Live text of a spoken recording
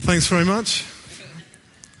Thanks very much.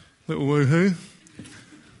 Little woohoo.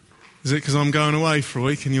 Is it because I'm going away for a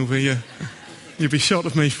week and you'll be shot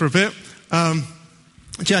of me for a bit?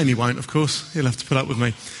 Jamie won't, of course. He'll have to put up with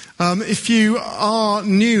me. If you are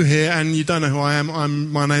new here and you don't know who I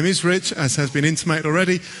am, my name is Rich, as has been intimated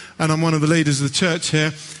already, and I'm one of the leaders of the church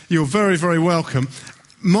here. You're very, very welcome.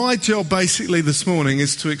 My job basically this morning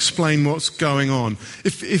is to explain what's going on.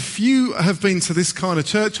 If you have been to this kind of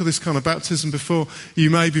church or this kind of baptism before,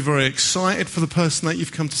 you may be very excited for the person that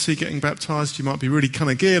you've come to see getting baptised. You might be really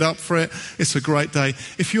kind of geared up for it. It's a great day.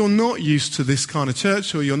 If you're not used to this kind of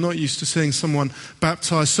church or you're not used to seeing someone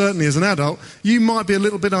baptised, certainly as an adult, you might be a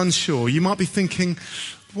little bit unsure. You might be thinking,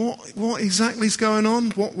 what exactly is going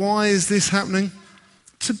on? Why is this happening?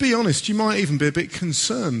 To be honest, you might even be a bit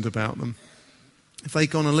concerned about them. Have they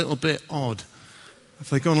gone a little bit odd? Have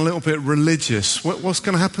they gone a little bit religious? What's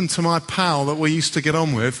going to happen to my pal that we used to get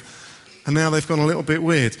on with and now they've gone a little bit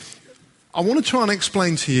weird? I want to try and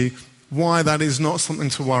explain to you why that is not something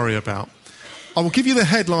to worry about. I will give you the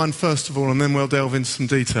headline first of all and then we'll delve into some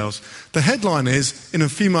details. The headline is, in a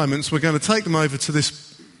few moments, we're going to take them over to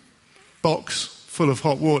this box full of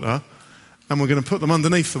hot water and we're going to put them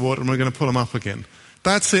underneath the water and we're going to pull them up again.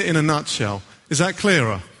 That's it in a nutshell. Is that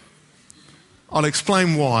clearer? I'll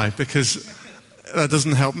explain why, because that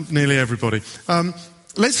doesn't help nearly everybody.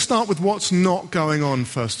 Let's start with what's not going on,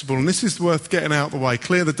 first of all. And this is worth getting out of the way.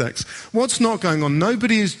 Clear the decks. What's not going on?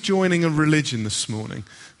 Nobody is joining a religion this morning.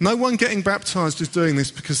 No one getting baptised is doing this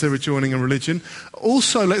because they were joining a religion.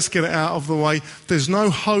 Also, let's get it out of the way. There's no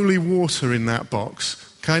holy water in that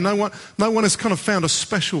box. Okay? No one has kind of found a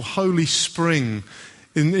special holy spring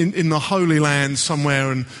in the Holy Land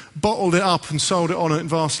somewhere and bottled it up and sold it on at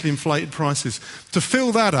vastly inflated prices. To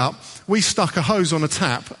fill that up, we stuck a hose on a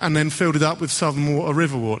tap and then filled it up with Southern Water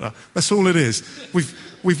river water. That's all it is.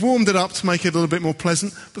 We've warmed it up to make it a little bit more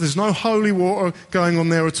pleasant, but there's no holy water going on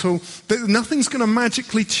there at all. Nothing's going to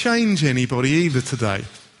magically change anybody either today.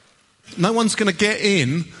 No one's going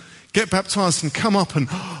to get baptised and come up and,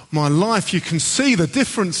 my life, you can see the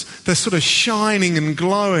difference. They're sort of shining and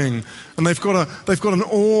glowing and they've got an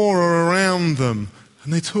aura around them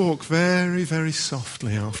and they talk very, very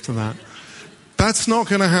softly after that. That's not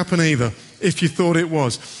going to happen either if you thought it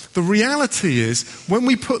was. The reality is when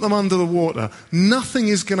we put them under the water, nothing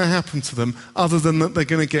is going to happen to them other than that they're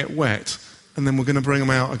going to get wet. And then we're going to bring them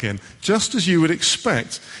out again, just as you would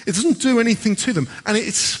expect. It doesn't do anything to them. And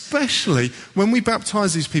especially when we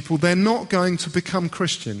baptise these people, they're not going to become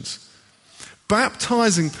Christians.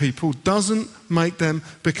 Baptising people doesn't make them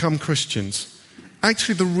become Christians.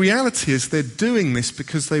 Actually, the reality is they're doing this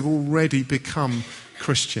because they've already become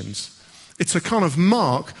Christians. It's a kind of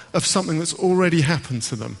mark of something that's already happened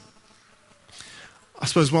to them. I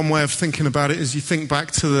suppose one way of thinking about it is you think back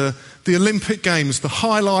to the Olympic Games, the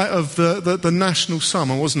highlight of the national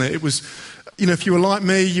summer, wasn't it? It was, if you were like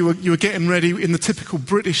me, you were getting ready in the typical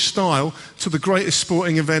British style to the greatest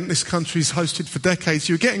sporting event this country's hosted for decades.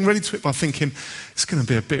 You were getting ready to it by thinking, it's going to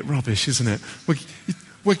be a bit rubbish, isn't it?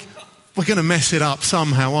 We're going to mess it up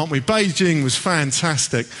somehow, aren't we? Beijing was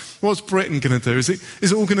fantastic. What's Britain going to do? Is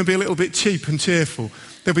it all going to be a little bit cheap and cheerful?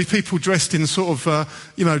 There'll be people dressed in sort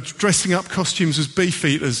of, dressing up costumes as beef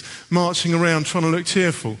eaters, marching around trying to look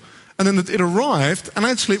cheerful. And then it arrived, and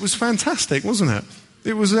actually it was fantastic, wasn't it?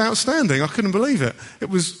 It was outstanding. I couldn't believe it.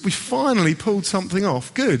 We finally pulled something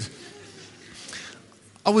off. Good.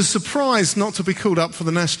 I was surprised not to be called up for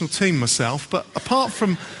the national team myself, but apart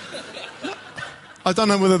from, I don't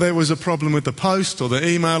know whether there was a problem with the post or the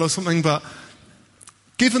email or something, but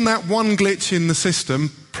given that one glitch in the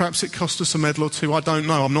system, perhaps it cost us a medal or two. I don't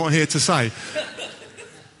know. I'm not here to say.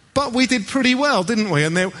 But we did pretty well, didn't we?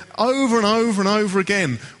 And over and over and over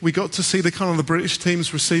again, we got to see the British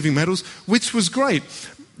teams receiving medals, which was great.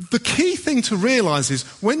 The key thing to realise is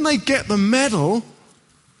when they get the medal,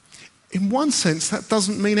 in one sense, that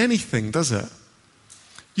doesn't mean anything, does it?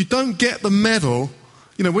 You don't get the medal.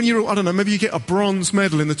 When maybe you get a bronze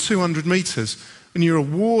medal in the 200 metres and you're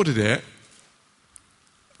awarded it.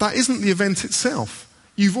 That isn't the event itself.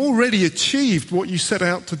 You've already achieved what you set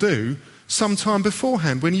out to do sometime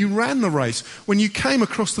beforehand, when you ran the race, when you came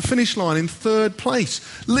across the finish line in third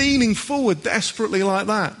place, leaning forward desperately like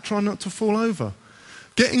that, trying not to fall over.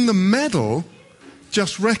 Getting the medal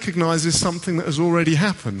just recognises something that has already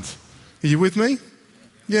happened. Are you with me?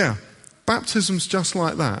 Yeah. Baptism's just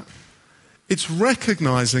like that. It's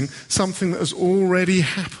recognising something that has already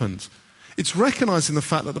happened. It's recognising the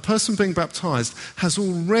fact that the person being baptised has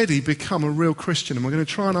already become a real Christian, and we're going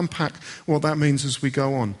to try and unpack what that means as we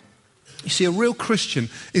go on. You see, a real Christian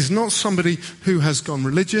is not somebody who has gone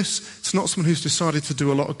religious. It's not someone who's decided to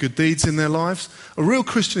do a lot of good deeds in their lives. A real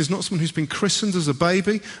Christian is not someone who's been christened as a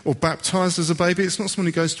baby or baptized as a baby. It's not someone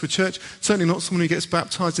who goes to a church. Certainly not someone who gets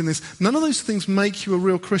baptized in this. None of those things make you a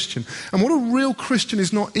real Christian. And what a real Christian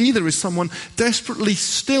is not either is someone desperately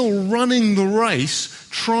still running the race,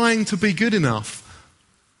 trying to be good enough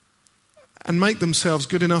and make themselves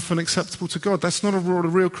good enough and acceptable to God. That's not what a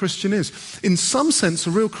real Christian is. In some sense, a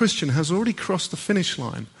real Christian has already crossed the finish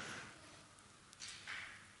line.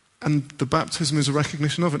 And the baptism is a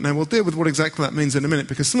recognition of it. Now, we'll deal with what exactly that means in a minute,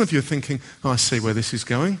 because some of you are thinking, oh, I see where this is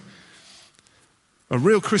going. A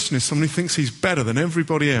real Christian is someone who thinks he's better than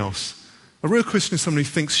everybody else. A real Christian is someone who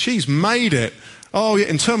thinks she's made it. Oh, yeah,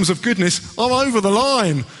 in terms of goodness, I'm over the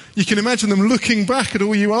line. You can imagine them looking back at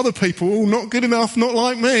all you other people. Oh, not good enough, not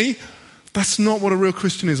like me. That's not what a real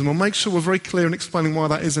Christian is, and we'll make sure we're very clear in explaining why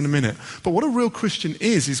that is in a minute. But what a real Christian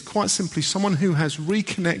is quite simply someone who has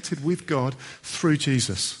reconnected with God through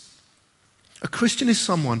Jesus. A Christian is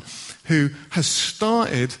someone who has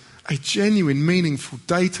started a genuine, meaningful,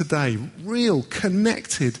 day-to-day, real,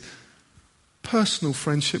 connected, personal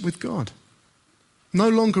friendship with God. No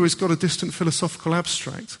longer is God a distant philosophical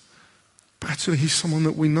abstract, but actually he's someone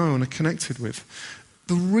that we know and are connected with.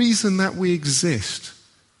 The reason that we exist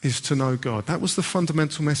is to know God. That was the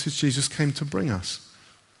fundamental message Jesus came to bring us.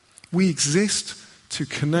 We exist to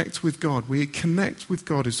connect with God. We connect with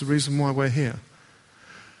God is the reason why we're here.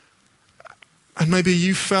 And maybe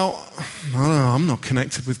you felt, I'm not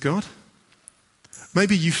connected with God.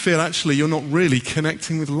 Maybe you feel actually you're not really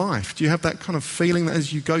connecting with life. Do you have that kind of feeling that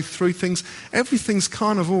as you go through things, everything's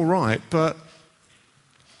kind of all right, but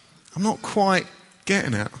I'm not quite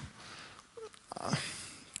getting it.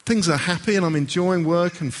 Things are happy and I'm enjoying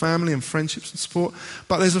work and family and friendships and sport,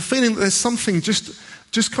 but there's a feeling that there's something just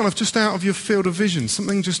out of your field of vision,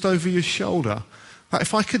 something just over your shoulder. That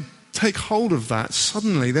if I could take hold of that,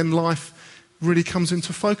 suddenly then life really comes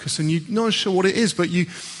into focus and you're not sure what it is, but you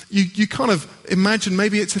kind of imagine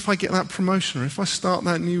maybe it's if I get that promotion or if I start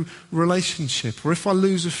that new relationship or if I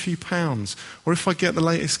lose a few pounds or if I get the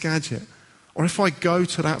latest gadget or if I go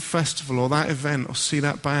to that festival or that event or see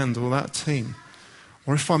that band or that team.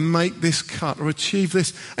 Or if I make this cut or achieve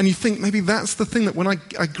this, and you think maybe that's the thing that when I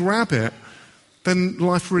grab it, then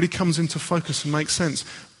life really comes into focus and makes sense.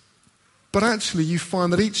 But actually you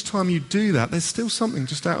find that each time you do that, there's still something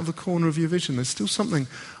just out of the corner of your vision. There's still something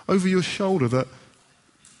over your shoulder that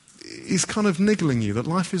is kind of niggling you, that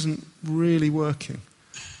life isn't really working.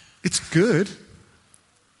 It's good,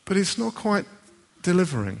 but it's not quite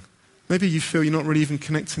delivering. Maybe you feel you're not really even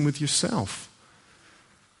connecting with yourself.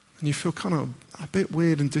 And you feel kind of a bit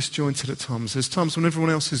weird and disjointed at times. There's times when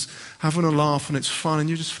everyone else is having a laugh and it's fun and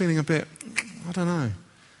you're just feeling a bit, I don't know,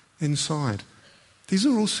 inside. These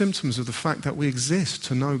are all symptoms of the fact that we exist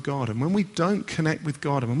to know God. And when we don't connect with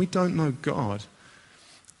God and when we don't know God,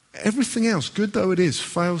 everything else, good though it is,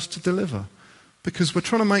 fails to deliver. Because we're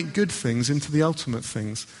trying to make good things into the ultimate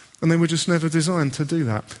things. And they were just never designed to do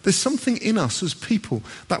that. There's something in us as people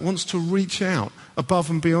that wants to reach out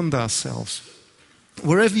above and beyond ourselves.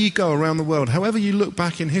 Wherever you go around the world, however you look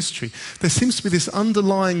back in history, there seems to be this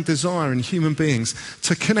underlying desire in human beings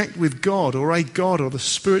to connect with God or a God or the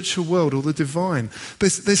spiritual world or the divine.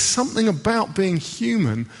 There's something about being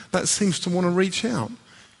human that seems to want to reach out.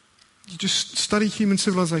 You just study human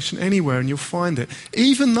civilization anywhere and you'll find it.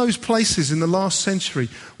 Even those places in the last century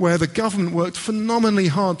where the government worked phenomenally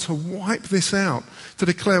hard to wipe this out, to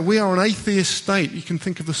declare we are an atheist state. You can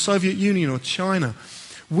think of the Soviet Union or China.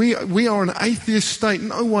 We are an atheist state.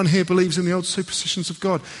 No one here believes in the old superstitions of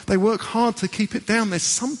God. They work hard to keep it down. There's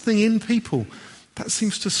something in people that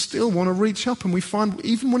seems to still want to reach up. And we find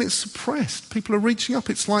even when it's suppressed, people are reaching up.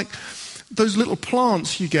 It's like those little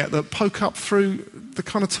plants you get that poke up through the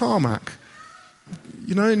kind of tarmac.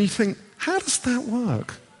 You know, and you think, how does that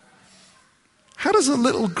work? How does a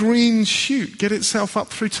little green shoot get itself up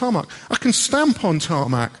through tarmac? I can stamp on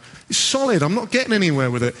tarmac. It's solid. I'm not getting anywhere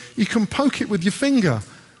with it. You can poke it with your finger.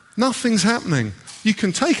 Nothing's happening. You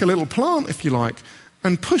can take a little plant, if you like,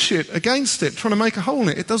 and push it against it, trying to make a hole in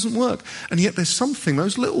it. It doesn't work. And yet there's something,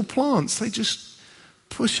 those little plants, they just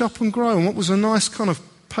push up and grow. And what was a nice kind of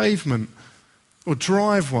pavement or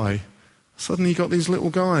driveway, suddenly you got these little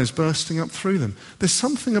guys bursting up through them. There's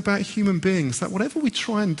something about human beings that whatever we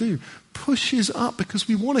try and do pushes up because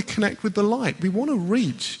we want to connect with the light. We want to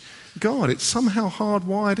reach God. It's somehow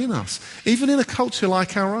hardwired in us. Even in a culture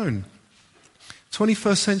like our own.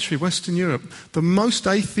 21st century Western Europe, the most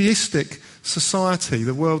atheistic society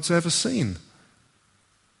the world's ever seen.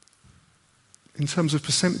 in terms of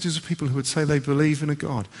percentages of people who would say they believe in a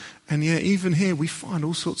God. And yet even here we find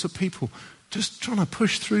all sorts of people just trying to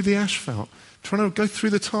push through the asphalt, trying to go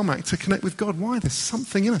through the tarmac to connect with God. Why? There's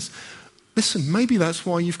something in us. Listen, maybe that's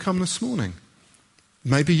why you've come this morning.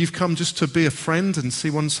 Maybe you've come just to be a friend and see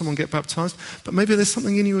someone get baptized, but maybe there's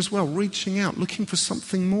something in you as well, reaching out, looking for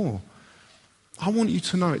something more. I want you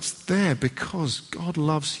to know it's there because God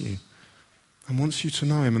loves you and wants you to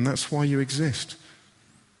know him, and that's why you exist.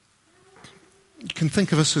 You can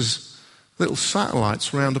think of us as little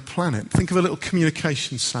satellites around a planet. Think of a little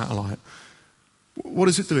communication satellite. What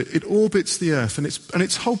does it do? It orbits the Earth, and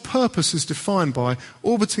its whole purpose is defined by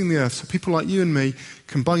orbiting the Earth, so people like you and me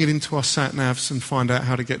can bung it into our sat-navs and find out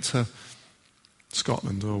how to get to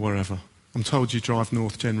Scotland or wherever. I'm told you drive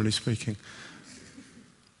north, generally speaking.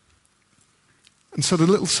 And so the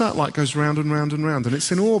little satellite goes round and round and round, and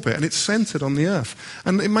it's in orbit, and it's centred on the Earth.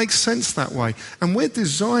 And it makes sense that way. And we're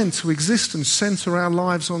designed to exist and centre our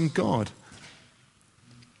lives on God,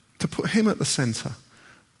 to put him at the centre.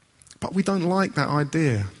 But we don't like that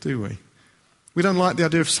idea, do we? We don't like the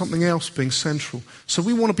idea of something else being central. So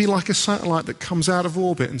we want to be like a satellite that comes out of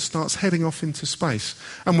orbit and starts heading off into space.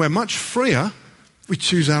 And we're much freer. We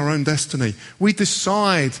choose our own destiny. We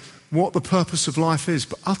decide what the purpose of life is,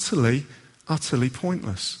 but utterly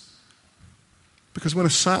pointless. Because when a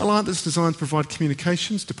satellite that's designed to provide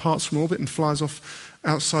communications departs from orbit and flies off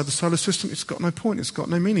outside the solar system, it's got no point, it's got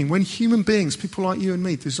no meaning. When human beings, people like you and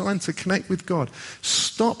me, designed to connect with God,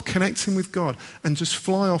 stop connecting with God and just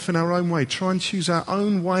fly off in our own way, try and choose our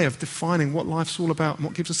own way of defining what life's all about and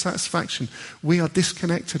what gives us satisfaction, we are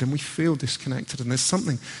disconnected and we feel disconnected. And there's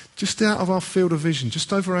something just out of our field of vision,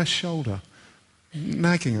 just over our shoulder,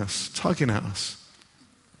 nagging us, tugging at us,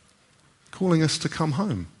 calling us to come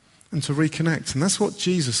home and to reconnect. And that's what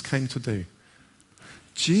Jesus came to do.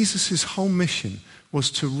 Jesus' whole mission was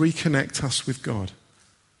to reconnect us with God.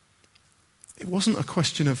 It wasn't a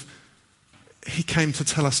question of he came to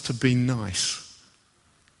tell us to be nice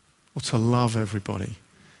or to love everybody.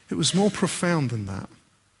 It was more profound than that.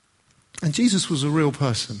 And Jesus was a real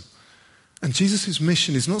person. And Jesus'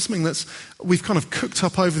 mission is not something that's we've kind of cooked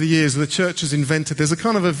up over the years, the church has invented. There's a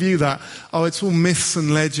kind of a view that, it's all myths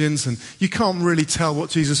and legends and you can't really tell what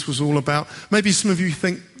Jesus was all about. Maybe some of you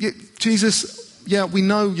think, Jesus, we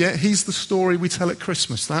know, he's the story we tell at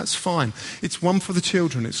Christmas. That's fine. It's one for the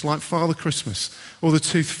children. It's like Father Christmas or the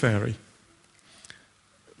Tooth Fairy.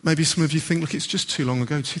 Maybe some of you think, look, it's just too long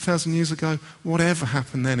ago, 2,000 years ago. Whatever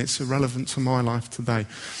happened then, it's irrelevant to my life today.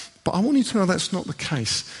 But I want you to know that's not the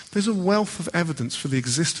case. There's a wealth of evidence for the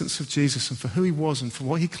existence of Jesus and for who he was and for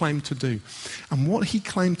what he claimed to do. And what he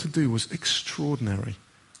claimed to do was extraordinary.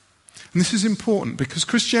 And this is important because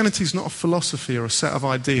Christianity is not a philosophy or a set of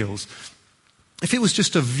ideals. If it was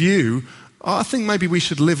just a view, I think maybe we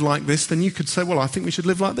should live like this, then you could say, well, I think we should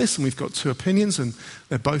live like this, and we've got two opinions, and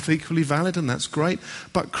they're both equally valid, and that's great.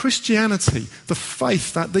 But Christianity, the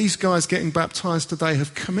faith that these guys getting baptized today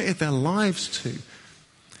have committed their lives to,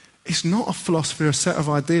 it's not a philosophy or a set of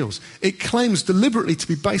ideals. It claims deliberately to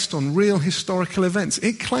be based on real historical events.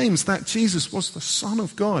 It claims that Jesus was the Son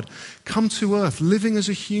of God, come to earth, living as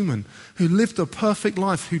a human, who lived a perfect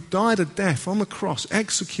life, who died a death on the cross,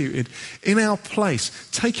 executed in our place,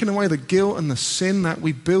 taking away the guilt and the sin that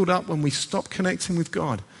we build up when we stop connecting with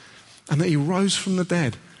God, and that he rose from the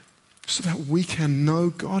dead so that we can know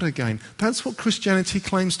God again. That's what Christianity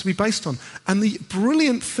claims to be based on. And the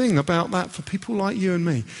brilliant thing about that for people like you and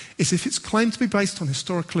me is if it's claimed to be based on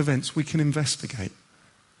historical events, we can investigate.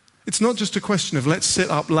 It's not just a question of let's sit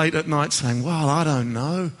up late at night saying, well, I don't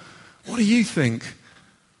know. What do you think?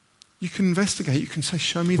 You can investigate. You can say,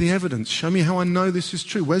 show me the evidence. Show me how I know this is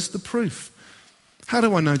true. Where's the proof? How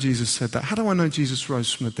do I know Jesus said that? How do I know Jesus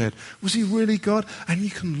rose from the dead? Was he really God? And you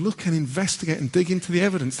can look and investigate and dig into the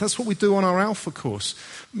evidence. That's what we do on our Alpha course.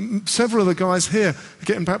 Several of the guys here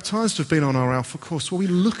getting baptized have been on our Alpha course where we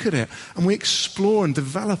look at it and we explore and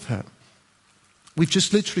develop it. We've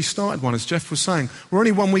just literally started one, as Jeff was saying. We're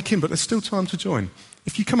only 1 week in, but there's still time to join.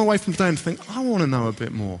 If you come away from today and think, I want to know a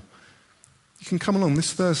bit more, you can come along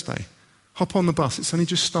this Thursday. Hop on the bus. It's only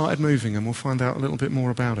just started moving and we'll find out a little bit more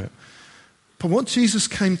about it. But what Jesus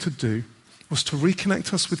came to do was to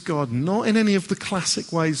reconnect us with God, not in any of the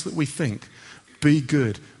classic ways that we think. Be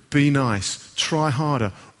good, be nice, try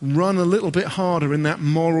harder, run a little bit harder in that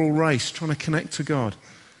moral race, trying to connect to God.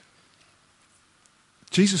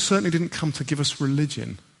 Jesus certainly didn't come to give us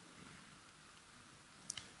religion.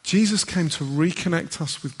 Jesus came to reconnect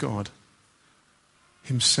us with God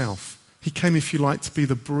himself. He came, if you like, to be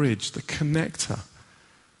the bridge, the connector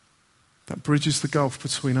that bridges the gulf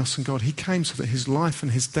between us and God. He came so that his life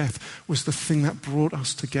and his death was the thing that brought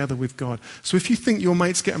us together with God. So if you think your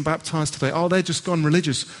mate's getting baptized today, oh, they're just gone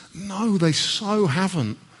religious. No, they so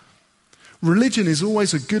haven't. Religion is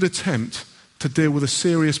always a good attempt to deal with a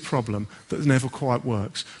serious problem that never quite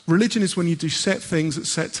works. Religion is when you do set things at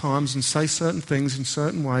set times and say certain things in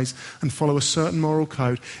certain ways and follow a certain moral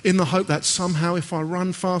code in the hope that somehow if I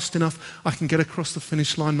run fast enough, I can get across the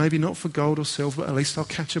finish line, maybe not for gold or silver, but at least I'll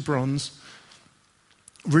catch a bronze.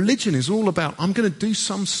 Religion is all about, I'm going to do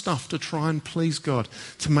some stuff to try and please God,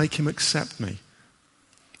 to make him accept me.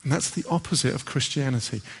 And that's the opposite of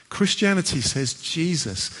Christianity. Christianity says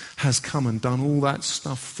Jesus has come and done all that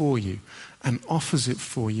stuff for you and offers it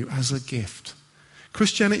for you as a gift.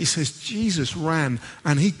 Christianity says Jesus ran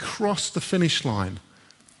and he crossed the finish line.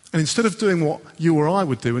 And instead of doing what you or I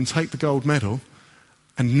would do and take the gold medal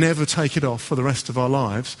and never take it off for the rest of our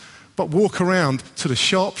lives, but walk around to the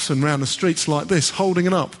shops and around the streets like this, holding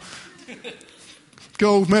it up.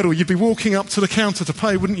 Gold medal, you'd be walking up to the counter to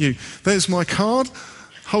pay, wouldn't you? There's my card.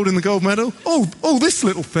 Holding the gold medal. Oh, this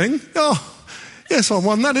little thing. Oh, yes, I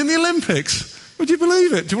won that in the Olympics. Would you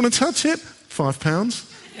believe it? Do you want to touch it? £5.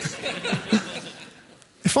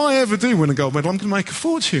 If I ever do win a gold medal, I'm going to make a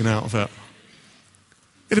fortune out of it.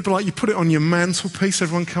 It'd be like you put it on your mantelpiece,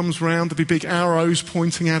 everyone comes round, there'd be big arrows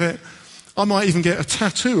pointing at it. I might even get a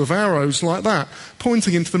tattoo of arrows like that,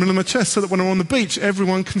 pointing into the middle of my chest so that when I'm on the beach,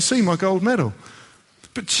 everyone can see my gold medal.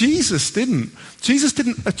 But Jesus didn't. Jesus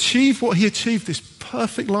didn't achieve what he achieved, this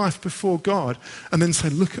perfect life before God, and then say,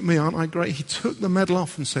 look at me, aren't I great? He took the medal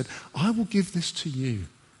off and said, I will give this to you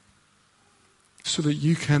so that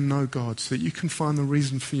you can know God, so that you can find the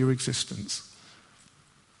reason for your existence.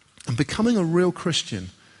 And becoming a real Christian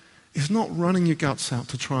is not running your guts out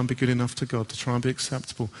to try and be good enough to God, to try and be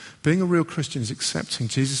acceptable. Being a real Christian is accepting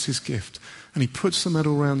Jesus' gift, and he puts the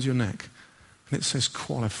medal around your neck, and it says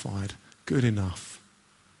qualified, good enough.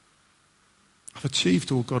 I've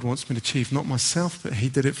achieved all God wants me to achieve, not myself, but he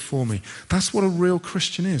did it for me. That's what a real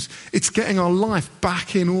Christian is. It's getting our life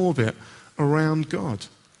back in orbit around God.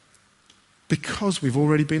 Because we've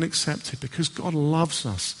already been accepted, because God loves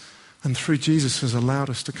us, and through Jesus has allowed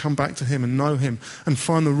us to come back to him and know him and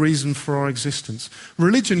find the reason for our existence.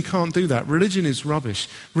 Religion can't do that. Religion is rubbish.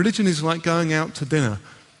 Religion is like going out to dinner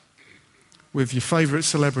with your favourite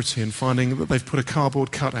celebrity and finding that they've put a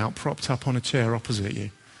cardboard cutout propped up on a chair opposite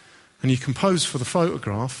you. And you can pose for the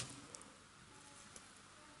photograph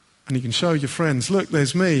and you can show your friends, look,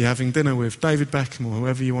 there's me having dinner with David Beckham or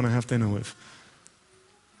whoever you want to have dinner with.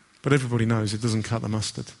 But everybody knows it doesn't cut the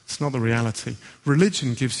mustard. It's not the reality.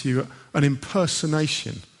 Religion gives you an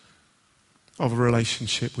impersonation of a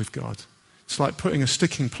relationship with God. It's like putting a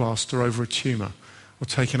sticking plaster over a tumour or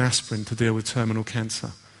taking aspirin to deal with terminal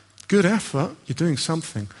cancer. Good effort, you're doing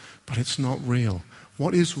something, but it's not real.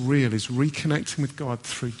 What is real is reconnecting with God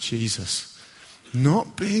through Jesus.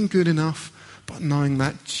 Not being good enough, but knowing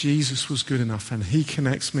that Jesus was good enough and he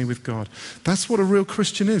connects me with God. That's what a real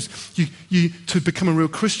Christian is. To become a real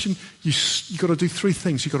Christian, you've got to do three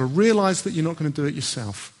things. You've got to realize that you're not going to do it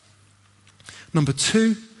yourself. Number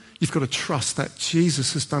two, you've got to trust that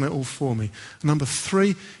Jesus has done it all for me. And number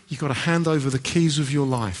three, you've got to hand over the keys of your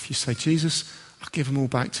life. You say, Jesus, I'll give them all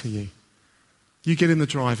back to you. You get in the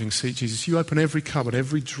driving seat, Jesus. You open every cupboard,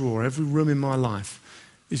 every drawer, every room in my life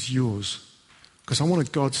is yours. Because I want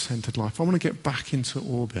a God-centered life. I want to get back into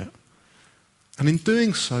orbit. And in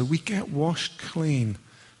doing so, we get washed clean,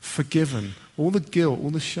 forgiven. All the guilt, all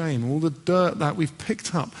the shame, all the dirt that we've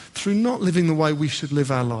picked up through not living the way we should live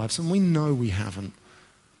our lives. And we know we haven't.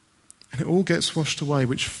 And it all gets washed away,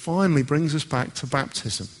 which finally brings us back to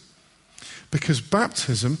baptism. Because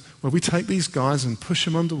baptism, where we take these guys and push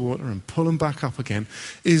them underwater and pull them back up again,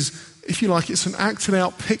 is, if you like, it's an acted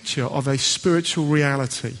out picture of a spiritual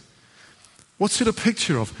reality. What's it a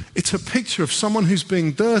picture of? It's a picture of someone who's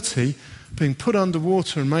being dirty, being put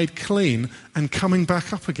underwater and made clean and coming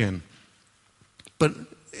back up again. But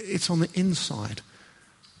it's on the inside.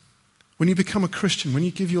 When you become a Christian, when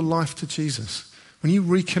you give your life to Jesus, when you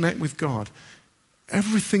reconnect with God,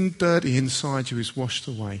 everything dirty inside you is washed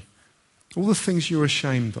away. All the things you're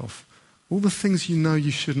ashamed of, all the things you know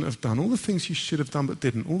you shouldn't have done, all the things you should have done but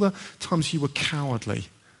didn't, all the times you were cowardly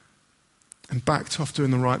and backed off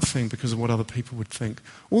doing the right thing because of what other people would think,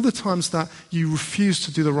 all the times that you refused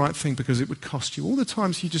to do the right thing because it would cost you, all the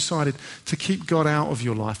times you decided to keep God out of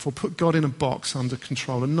your life or put God in a box under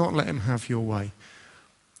control and not let him have your way,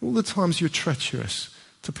 all the times you're treacherous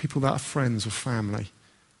to people that are friends or family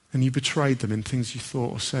and you betrayed them in things you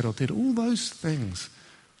thought or said or did, all those things.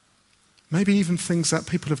 Maybe even things that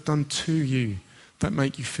people have done to you that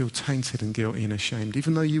make you feel tainted and guilty and ashamed,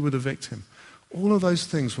 even though you were the victim. All of those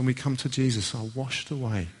things, when we come to Jesus, are washed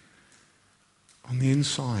away on the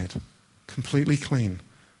inside, completely clean.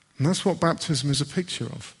 And that's what baptism is a picture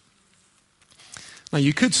of. Now,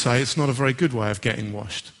 you could say it's not a very good way of getting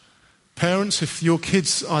washed. Parents, if your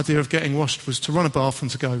kid's idea of getting washed was to run a bath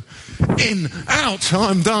and to go, in, out,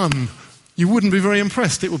 I'm done, you wouldn't be very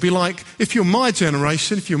impressed. It would be like, if you're my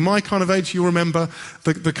generation, if you're my kind of age, you'll remember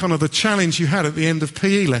the kind of the challenge you had at the end of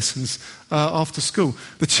PE lessons after school.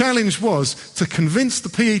 The challenge was to convince the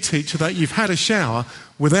PE teacher that you've had a shower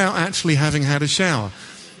without actually having had a shower.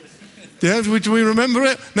 Yeah, do we remember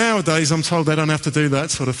it? Nowadays, I'm told they don't have to do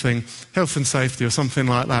that sort of thing. Health and safety or something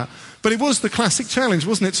like that. But it was the classic challenge,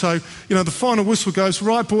 wasn't it? So, the final whistle goes,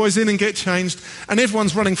 right, boys, in and get changed. And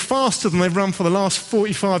everyone's running faster than they've run for the last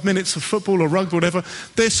 45 minutes of football or rugby or whatever.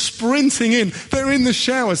 They're sprinting in. They're in the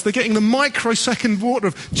showers. They're getting the microsecond water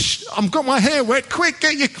of, I've got my hair wet. Quick,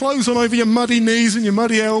 get your clothes on over your muddy knees and your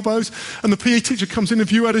muddy elbows. And the PE teacher comes in,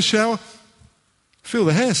 have you had a shower? Feel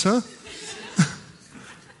the hair, sir.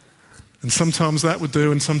 And sometimes that would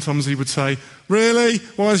do, and sometimes he would say, really?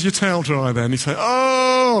 Why is your towel dry then? He'd say,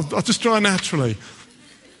 oh, I'll just dry naturally.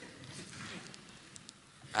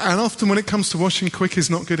 And often when it comes to washing, quick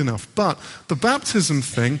is not good enough. But the baptism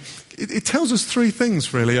thing, it tells us three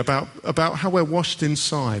things really about how we're washed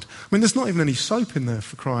inside. I mean, there's not even any soap in there,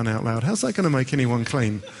 for crying out loud. How's that going to make anyone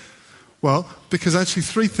clean? Well, because actually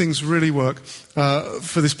three things really work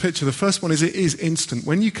for this picture. The first one is it is instant.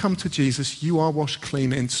 When you come to Jesus, you are washed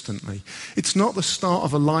clean instantly. It's not the start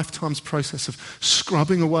of a lifetime's process of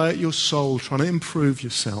scrubbing away at your soul, trying to improve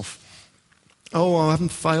yourself. Oh, I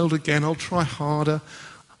haven't failed again. I'll try harder.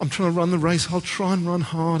 I'm trying to run the race. I'll try and run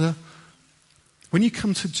harder. When you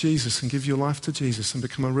come to Jesus and give your life to Jesus and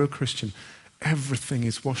become a real Christian, everything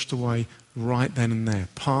is washed away right then and there.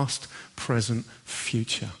 Past, present,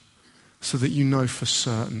 future. So that you know for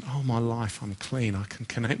certain, oh, my life, I'm clean. I can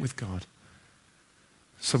connect with God.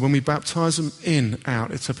 So when we baptize them in,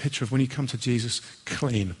 out, it's a picture of when you come to Jesus,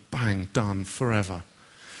 clean, bang, done, forever.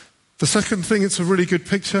 The second thing, it's a really good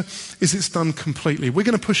picture, is it's done completely. We're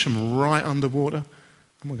going to push them right underwater,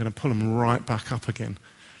 and we're going to pull them right back up again.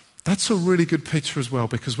 That's a really good picture as well,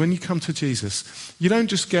 because when you come to Jesus, you don't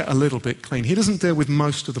just get a little bit clean. He doesn't deal with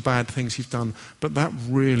most of the bad things you've done, but that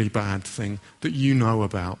really bad thing that you know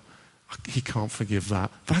about, he can't forgive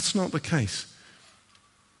that. That's not the case.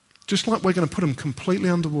 Just like we're going to put them completely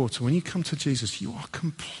underwater, when you come to Jesus, you are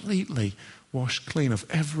completely washed clean of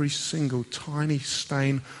every single tiny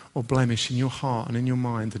stain or blemish in your heart and in your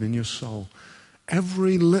mind and in your soul.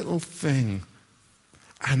 Every little thing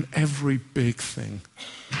and every big thing.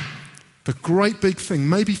 The great big thing,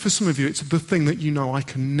 maybe for some of you, it's the thing that you know, I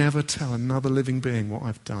can never tell another living being what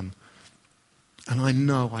I've done. And I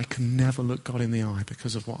know I can never look God in the eye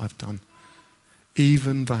because of what I've done.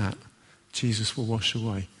 Even that, Jesus will wash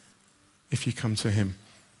away if you come to him.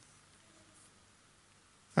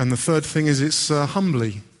 And the third thing is it's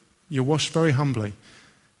humbly. You're washed very humbly.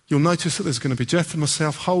 You'll notice that there's going to be Jeff and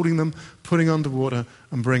myself holding them, putting underwater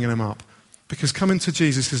and bringing them up. Because coming to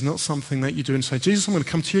Jesus is not something that you do and say, Jesus, I'm going to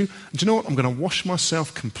come to you, and do you know what? I'm going to wash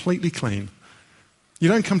myself completely clean. You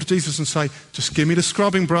don't come to Jesus and say, just give me the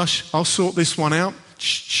scrubbing brush, I'll sort this one out.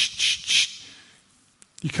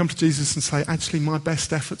 You come to Jesus and say, actually, my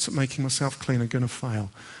best efforts at making myself clean are going to fail.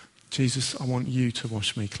 Jesus, I want you to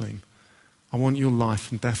wash me clean. I want your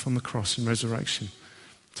life and death on the cross and resurrection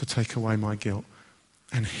to take away my guilt.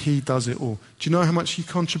 And he does it all. Do you know how much you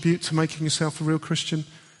contribute to making yourself a real Christian?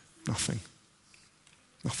 Nothing.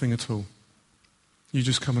 Nothing at all. You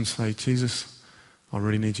just come and say, Jesus, I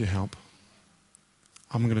really need your help.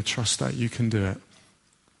 I'm going to trust that you can do it.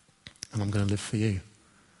 And I'm going to live for you.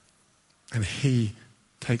 And he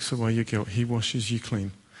takes away your guilt. He washes you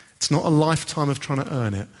clean. It's not a lifetime of trying to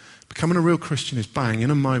earn it. Becoming a real Christian is bang,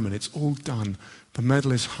 in a moment, it's all done. The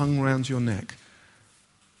medal is hung around your neck.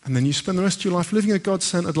 And then you spend the rest of your life living a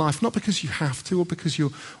God-centered life, not because you have to or because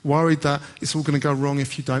you're worried that it's all going to go wrong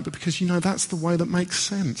if you don't, but because you know that's the way that makes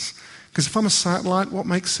sense. Because if I'm a satellite, what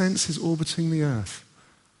makes sense is orbiting the earth.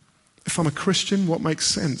 If I'm a Christian, what makes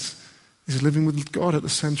sense is living with God at the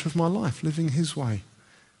center of my life, living his way.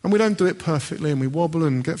 And we don't do it perfectly, and we wobble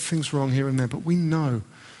and get things wrong here and there, but we know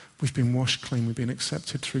we've been washed clean, we've been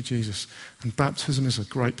accepted through Jesus. And baptism is a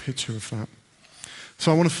great picture of that.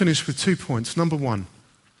 So I want to finish with 2 points. Number one,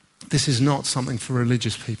 this is not something for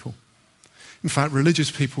religious people. In fact,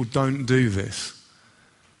 religious people don't do this.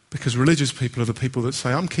 Because religious people are the people that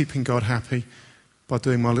say, I'm keeping God happy by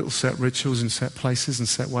doing my little set rituals in set places and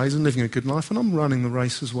set ways and living a good life, and I'm running the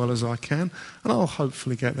race as well as I can, and I'll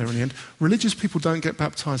hopefully get there in the end. Religious people don't get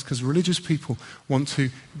baptized because religious people want to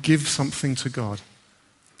give something to God.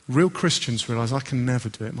 Real Christians realize I can never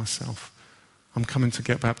do it myself. I'm coming to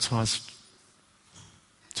get baptized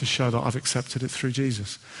to show that I've accepted it through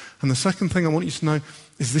Jesus. And the second thing I want you to know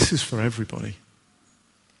is this is for everybody.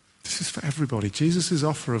 This is for everybody. Jesus'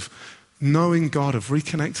 offer of knowing God, of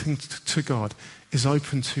reconnecting to God, is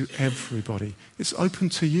open to everybody. It's open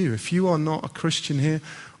to you. If you are not a Christian here,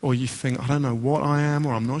 or you think, I don't know what I am,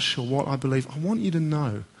 or I'm not sure what I believe, I want you to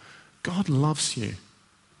know God loves you.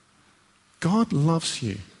 God loves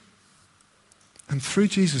you. And through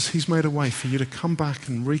Jesus, he's made a way for you to come back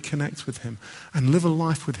and reconnect with him and live a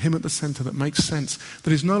life with him at the center that makes sense,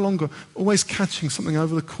 that is no longer always catching something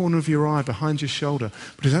over the corner of your eye, behind your shoulder,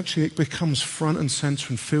 but it becomes front and center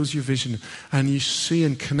and fills your vision, and you see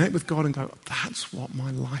and connect with God and go, that's what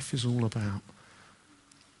my life is all about.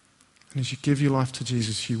 And as you give your life to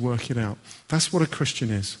Jesus, you work it out. That's what a Christian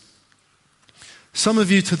is. Some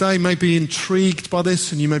of you today may be intrigued by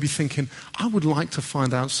this and you may be thinking, I would like to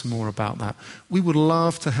find out some more about that. We would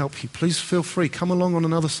love to help you. Please feel free. Come along on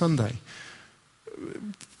another Sunday.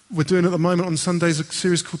 We're doing at the moment on Sundays a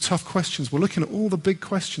series called Tough Questions. We're looking at all the big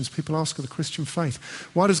questions people ask of the Christian faith.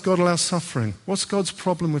 Why does God allow suffering? What's God's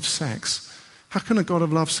problem with sex? How can a God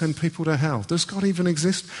of love send people to hell? Does God even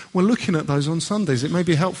exist? We're looking at those on Sundays. It may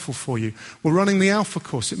be helpful for you. We're running the Alpha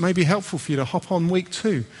course. It may be helpful for you to hop on week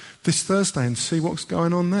 2 this Thursday and see what's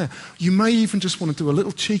going on there. You may even just want to do a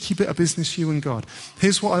little cheeky bit of business, you and God.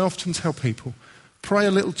 Here's what I often tell people. Pray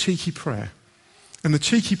a little cheeky prayer. And the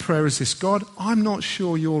cheeky prayer is this: God, I'm not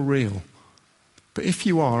sure you're real, but if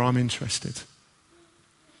you are, I'm interested.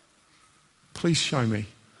 Please show me.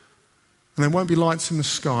 And there won't be lights in the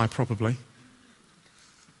sky, probably.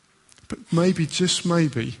 But maybe, just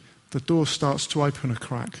maybe, the door starts to open a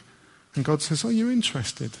crack. And God says, are you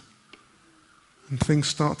interested? And things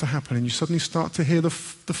start to happen. And you suddenly start to hear the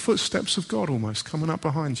footsteps of God almost coming up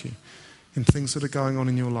behind you in things that are going on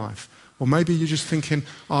in your life. Or maybe you're just thinking,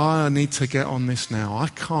 I need to get on this now. I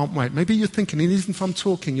can't wait. Maybe you're thinking, even if I'm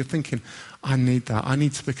talking, you're thinking, I need that. I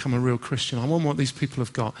need to become a real Christian. I want what these people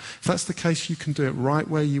have got. If that's the case, you can do it right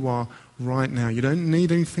where you are right now. You don't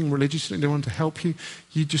need anything religious, anyone to help you.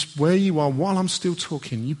 You just, where you are, while I'm still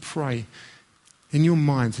talking, you pray in your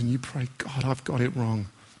mind and you pray, God, I've got it wrong.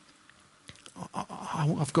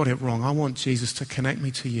 I've got it wrong. I want Jesus to connect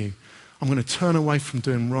me to you. I'm going to turn away from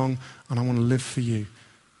doing wrong and I want to live for you.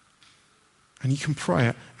 And you can pray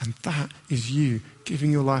it, and that is you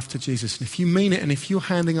giving your life to Jesus. And if you mean it, and if you're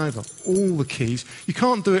handing over all the keys, you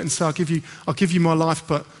can't do it and say, I'll give you my life,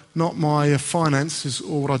 but not my finances,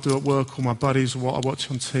 or what I do at work, or my buddies, or what I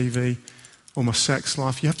watch on TV, or my sex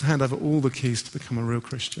life. You have to hand over all the keys to become a real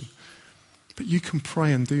Christian. But you can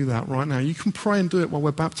pray and do that right now. You can pray and do it while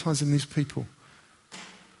we're baptizing these people.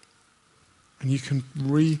 And you can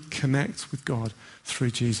reconnect with God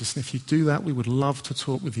through Jesus. And if you do that, we would love to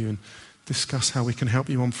talk with you and discuss how we can help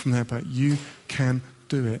you on from there, but you can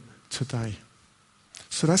do it today.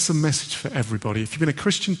 So that's the message for everybody. If you've been a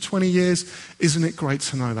Christian 20 years, isn't it great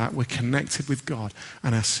to know that? We're connected with God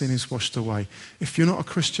and our sin is washed away. If you're not a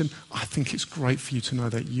Christian, I think it's great for you to know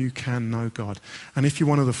that you can know God. And if you're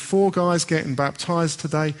one of the 4 guys getting baptized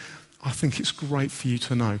today, I think it's great for you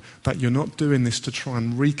to know that you're not doing this to try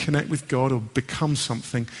and reconnect with God or become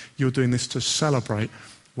something. You're doing this to celebrate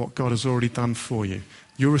what God has already done for you.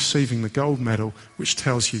 You're receiving the gold medal, which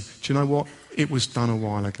tells you, do you know what? It was done a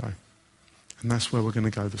while ago. And that's where we're going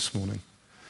to go this morning.